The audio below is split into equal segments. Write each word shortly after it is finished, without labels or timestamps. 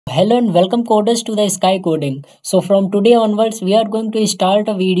Hello and welcome coders to the Sky Coding. So from today onwards, we are going to start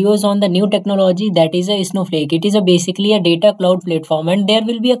videos on the new technology that is a Snowflake. It is basically a data cloud platform, and there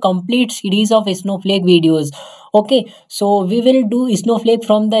will be a complete series of Snowflake videos. Okay, so we will do Snowflake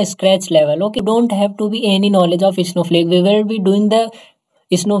from the scratch level. Okay, don't have to be any knowledge of Snowflake. We will be doing the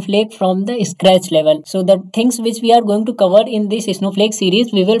Snowflake from the scratch level. So the things which we are going to cover in this Snowflake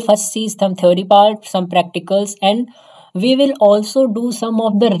series, we will first see some theory part, some practicals, and we will also do some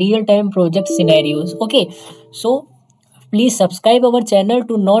of the real time project scenarios. Okay, so please subscribe our channel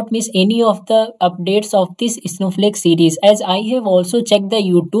to not miss any of the updates of this Snowflake series. As I have also checked the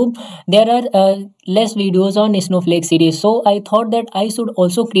YouTube, there are less videos on Snowflake series. So I thought that I should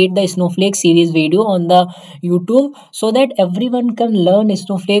also create the Snowflake series video on the YouTube so that everyone can learn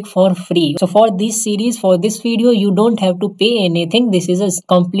Snowflake for free. So for this series, for this video, you don't have to pay anything. This is a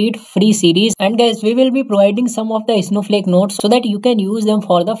complete free series. And guys, we will be providing some of the Snowflake notes so that you can use them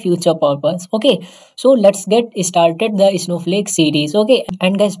for the future purpose. Okay, so let's get started the Snowflake series. Okay,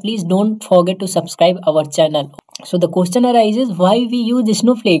 and guys, please don't forget to subscribe our channel. So the question arises, why we use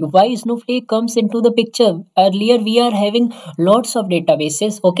Snowflake? Why Snowflake comes into the picture? Earlier we are having lots of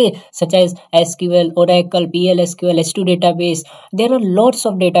databases, okay, such as SQL, Oracle, PLSQL, S2 database. There are lots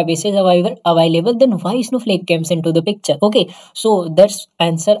of databases available. Then why Snowflake comes into the picture? Okay, so that's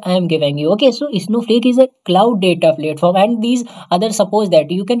answer I am giving you. Okay, so Snowflake is a cloud data platform, and these other, suppose that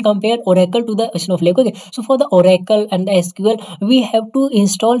you can compare Oracle to the Snowflake. Okay, so for the Oracle and the SQL, we have to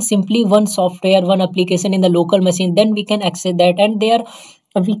install simply one software, one application in the local machine, then we can access that, and there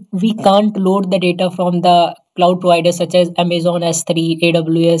we can't load the data from the cloud providers such as Amazon S3,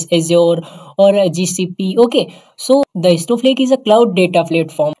 AWS, Azure, or GCP. Okay, so the Snowflake is a cloud data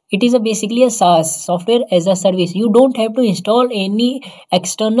platform. It is basically a SaaS, software as a service. You don't have to install any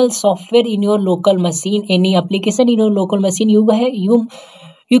external software in your local machine, any application in your local machine.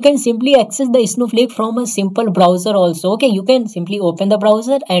 You can simply access the Snowflake from a simple browser also. Okay, you can simply open the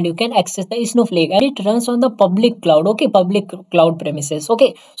browser and you can access the Snowflake, and it runs on the public cloud. Okay, public cloud premises.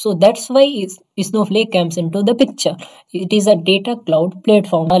 Okay, so that's why Snowflake comes into the picture. It is a data cloud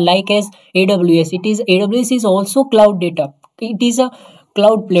platform, like as AWS. AWS is also cloud data. It is a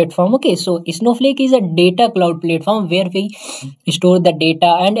cloud platform. Okay, so Snowflake is a data cloud platform where we store the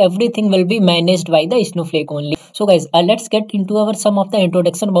data, and everything will be managed by the Snowflake only. So guys, let's get into our some of the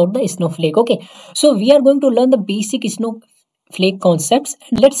introduction about the Snowflake. Okay, so we are going to learn the basic Snowflake concepts,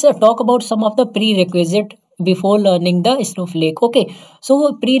 and let's talk about some of the prerequisite before learning the Snowflake. Okay,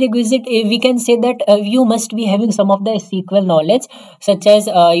 so prerequisite, we can say that you must be having some of the SQL knowledge, such as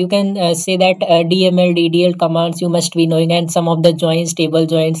you can say that DML, DDL commands you must be knowing, and some of the joins, table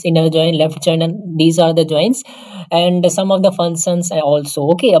joins, inner join, left join, and these are the joins, and some of the functions also.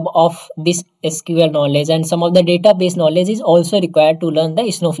 Okay, of this SQL knowledge, and some of the database knowledge is also required to learn the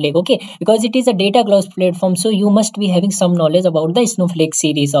Snowflake. Okay, because it is a data cloud platform, so you must be having some knowledge about the Snowflake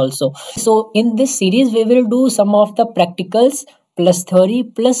series also. So in this series, we will do some of the practicals plus theory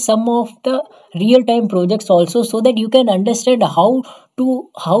plus some of the real time projects also, so that you can understand how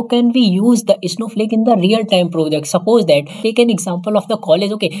can we use the Snowflake in the real time project. Suppose that, take an example of the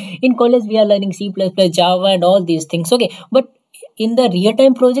college. Okay, in college we are learning C++, Java, and all these things. Okay, but in the real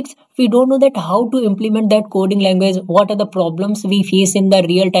time projects, we don't know that how to implement that coding language, what are the problems we face in the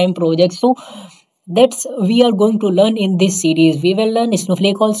real time projects. So that's we are going to learn in this series. We will learn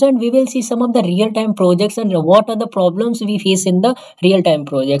Snowflake also, and we will see some of the real time projects and what are the problems we face in the real time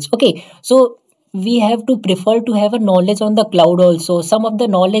projects. Okay, so we have to prefer to have a knowledge on the cloud also. Some of the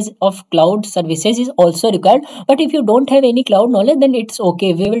knowledge of cloud services is also required, but if you don't have any cloud knowledge, then it's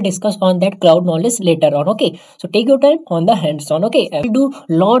okay. We will discuss on that cloud knowledge later on. Okay, so take your time on the hands on. Okay, we'll do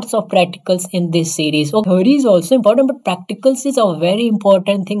lots of practicals in this series. Okay, theory is also important, but practicals is a very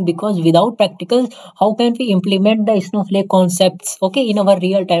important thing, because without practicals, how can we implement the Snowflake concepts, okay, in our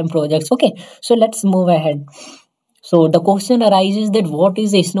real time projects? Okay, so let's move ahead. So the question arises that what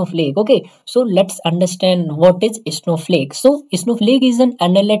is a Snowflake? Okay, so let's understand what is Snowflake. So Snowflake is an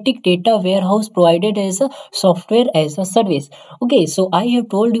analytic data warehouse provided as a software as a service. Okay, so I have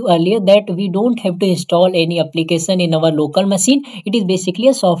told you earlier that we don't have to install any application in our local machine. It is basically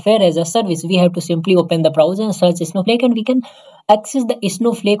a software as a service. We have to simply open the browser and search Snowflake, and we can access the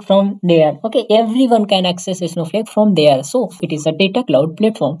Snowflake from there. Okay, everyone can access Snowflake from there. So it is a data cloud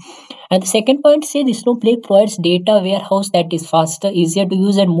platform. And the second point says Snowflake provides data warehouse that is faster, easier to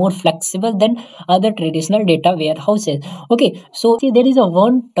use, and more flexible than other traditional data warehouses. Okay, so see, there is a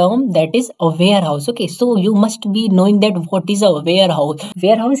one term that is a warehouse. Okay, so you must be knowing that what is a warehouse.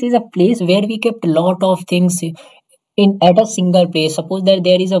 Warehouse is a place where we kept a lot of things in at a single place. Suppose that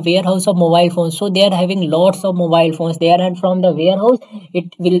there is a warehouse of mobile phones, so they are having lots of mobile phones there, and from the warehouse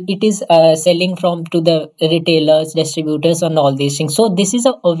it is selling from to the retailers, distributors, and all these things. So this is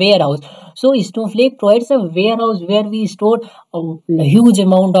a warehouse. So Snowflake provides a warehouse where we store a huge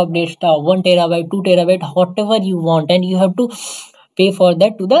amount of data, 1 terabyte, 2 terabyte, whatever you want, and you have to pay for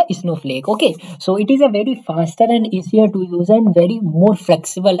that to the Snowflake. Okay, so it is a very faster and easier to use and very more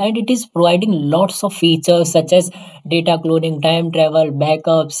flexible, and it is providing lots of features such as data cloning, time travel,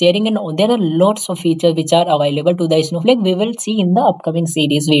 backup, sharing, and there are lots of features which are available to the Snowflake. We will see in the upcoming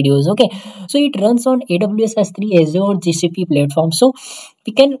series videos. Okay, so it runs on AWS S3, Azure, GCP platform. So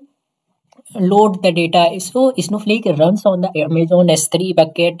we can load the data. So Snowflake runs on the Amazon S3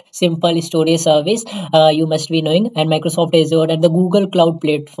 bucket, simple storage service, you must be knowing, and Microsoft Azure and the Google Cloud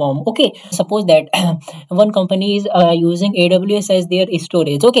platform. Okay, suppose that one company is using AWS as their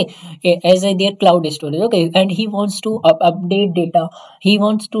storage. Okay, as their cloud storage. Okay, and he wants to update data. He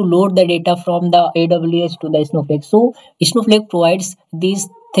wants to load the data from the AWS to the Snowflake. So Snowflake provides these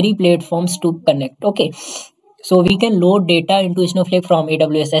three platforms to connect. Okay, so we can load data into Snowflake from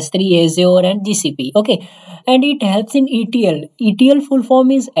AWS S3, Azure, and GCP. Okay, and it helps in ETL. ETL full form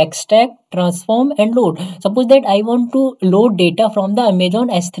is extract, transform, and load. Suppose that I want to load data from the Amazon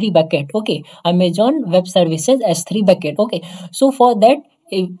S3 bucket. Okay, Amazon Web Services S3 bucket. Okay, so for that,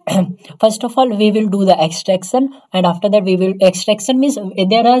 first of all we will do the extraction, and after that we will extraction means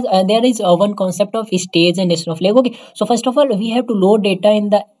there is one concept of stage in Snowflake. Okay, so first of all we have to load data in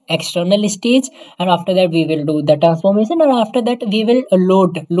the external stage, and after that we will do the transformation, and after that we will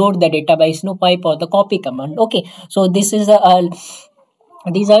load the data by snowpipe or the copy command. Okay, so this is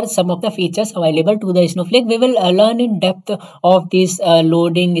these are some of the features available to the Snowflake. We will learn in depth of this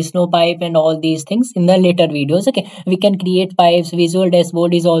loading, Snowpipe, and all these things in the later videos. Okay, we can create pipes. Visual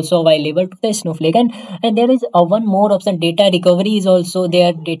dashboard is also available to the Snowflake, and there is one more option. Data recovery is also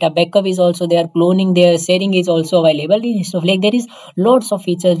there. Data backup is also there. Cloning there. Sharing is also available in Snowflake. There is lots of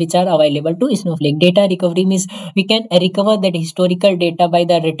features which are available to Snowflake. Data recovery means we can recover that historical data by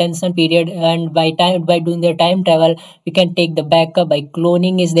the retention period, and by doing the time travel we can take the backup. By cloning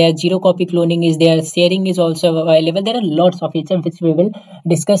is there, zero copy cloning is there, sharing is also available. There are lots of features which we will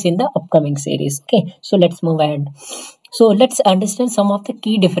discuss in the upcoming series. Okay, so let's move ahead. So let's understand some of the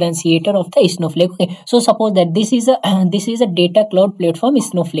key differentiator of the Snowflake. Okay, so suppose that this is a this is a data cloud platform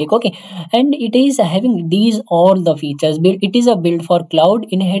Snowflake. Okay, and it is having these all the features. It is a build for cloud,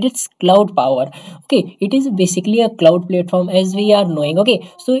 inherits cloud power. Okay, it is basically a cloud platform as we are knowing. Okay,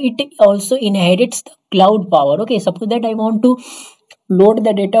 so it also inherits the cloud power. Okay, suppose that I want to load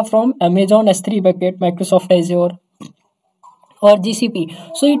the data from Amazon S3 bucket, Microsoft Azure, or GCP.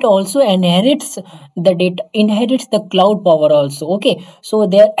 So it also inherits the cloud power also. Okay, so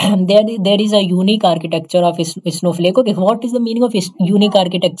there is a unique architecture of Snowflake. Okay, what is the meaning of unique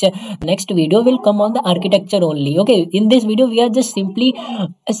architecture? Next video will come on the architecture only. Okay, in this video we are just simply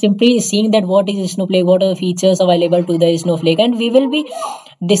seeing that what is Snowflake, what are the features available to the Snowflake, and we will be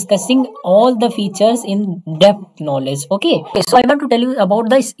discussing all the features in depth knowledge. Okay, so I want to tell you about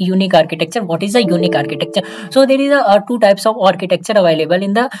this unique architecture. What is a unique architecture? So there is two types of architecture available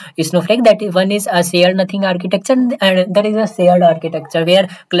in the Snowflake. That is, one is a shared nothing architecture, and there is a shared architecture where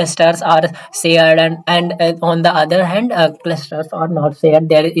clusters are shared, and on the other hand clusters are not shared.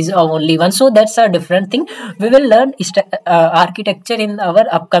 There is only one. So that's a different thing. We will learn architecture in our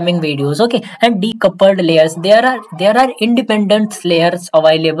upcoming videos. Okay, and decoupled layers. There are independent layers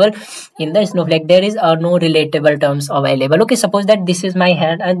available in the Snowflake. There is no relatable terms available. Okay, suppose that this is my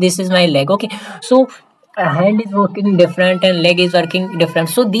hand and this is my leg. Okay, so a hand is working different and leg is working different,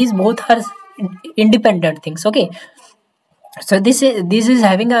 so these both are independent things. Okay, so this is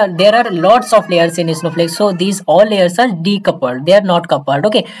having a there are lots of layers in Snowflake, so these all layers are decoupled, they are not coupled.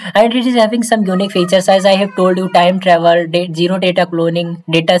 Okay, and it is having some unique features as I have told you: time travel, zero data cloning,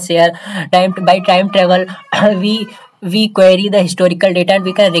 data share. Time travel we query the historical data and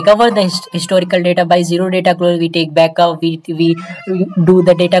we can recover the historical data. By zero data cloning we take backup, we do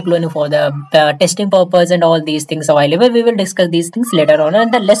the data cloning for the testing purpose, and all these things available. We will discuss these things later on.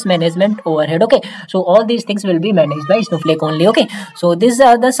 And the less management overhead. Okay, so all these things will be managed by Snowflake only. Okay, so these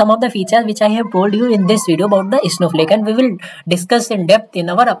are the some of the features which I have told you in this video about the Snowflake, and we will discuss in depth in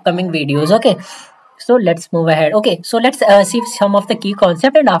our upcoming videos. Okay, so let's move ahead. Okay, so let's see some of the key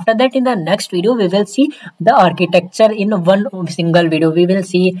concept, and after that in the next video we will see the architecture in one single video. We will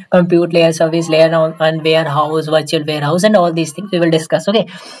see compute layer, service layer, and warehouse, virtual warehouse, and all these things we will discuss. Okay,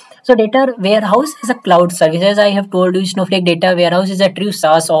 So data warehouse is a cloud service. As I have told you, Snowflake Data Warehouse is a true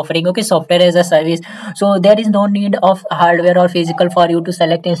SaaS offering. Okay, software as a service. So there is no need of hardware or physical for you to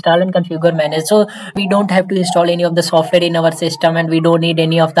select, install, and configure, manage. So we don't have to install any of the software in our system, and we don't need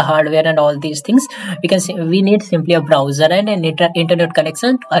any of the hardware and all these things. We need simply a browser and an internet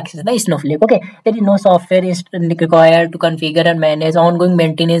connection to access the Snowflake. Okay, there is no software is required to configure and manage. Ongoing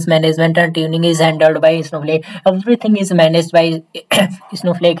maintenance, management, and tuning is handled by Snowflake. Everything is managed by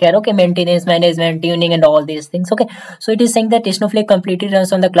Snowflake here. Okay, maintenance, management, tuning, and all these things. Okay, so it is saying that Snowflake completely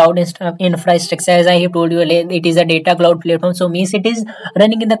runs on the cloud infrastructure. As I have told you earlier, it is a data cloud platform. So means it is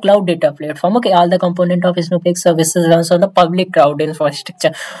running in the cloud data platform. Okay, all the component of Snowflake services runs on the public cloud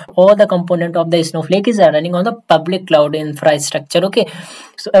infrastructure. All the component of the Snowflake is running on the public cloud infrastructure. Okay,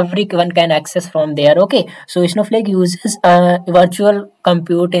 so everyone can access from there. Okay, so Snowflake uses a virtual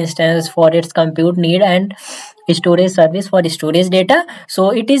compute instance for its compute need and storage service for storage data.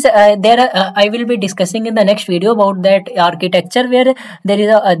 So it is I will be discussing in the next video about that architecture, where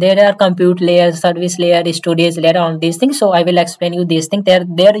there are compute layer, service layer, storage layer on these things. So I will explain you these things.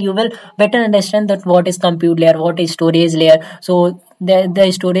 There you will better understand that what is compute layer, what is storage layer. So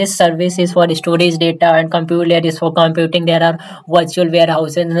the storage service is for storage data, and compute layer is for computing. There are virtual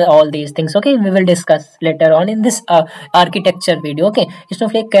warehouses and all these things. Okay, we will discuss later on in this architecture video. Okay,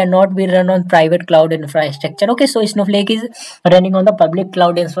 Snowflake cannot be run on private cloud infrastructure. Okay, so Snowflake is running on the public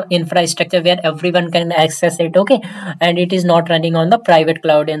cloud infrastructure where everyone can access it. Okay, and it is not running on the private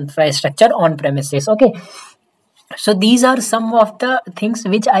cloud infrastructure on premises. Okay, so these are some of the things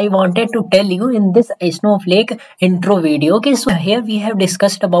which I wanted to tell you in this Snowflake intro video. Okay, so here we have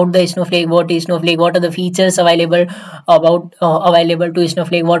discussed about the Snowflake. What is Snowflake? What are the features available to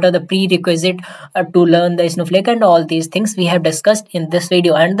Snowflake? What are the prerequisite to learn the Snowflake, and all these things we have discussed in this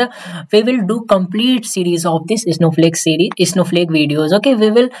video. And we will do complete series of this Snowflake videos. Okay,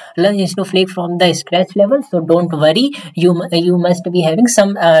 we will learn Snowflake from the scratch level. So don't worry, you must be having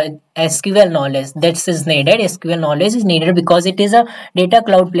some SQL knowledge that is needed. SQL knowledge is needed because it is a data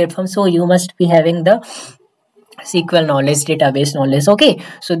cloud platform. So you must be having the SQL knowledge, database knowledge. Okay,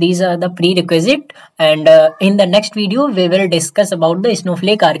 so these are the prerequisite, and in the next video we will discuss about the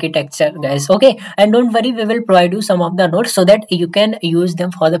Snowflake architecture, guys. Okay, and don't worry, we will provide you some of the notes so that you can use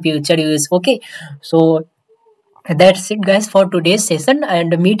them for the future use. Okay, so that's it, guys, for today's session,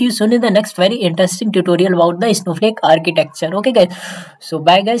 and meet you soon in the next very interesting tutorial about the Snowflake architecture. Okay, guys, so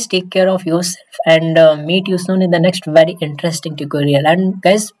bye, guys, take care of yourself, and meet you soon in the next very interesting tutorial. And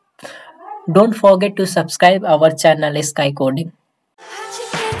guys, don't forget to subscribe our channel Sky Coding.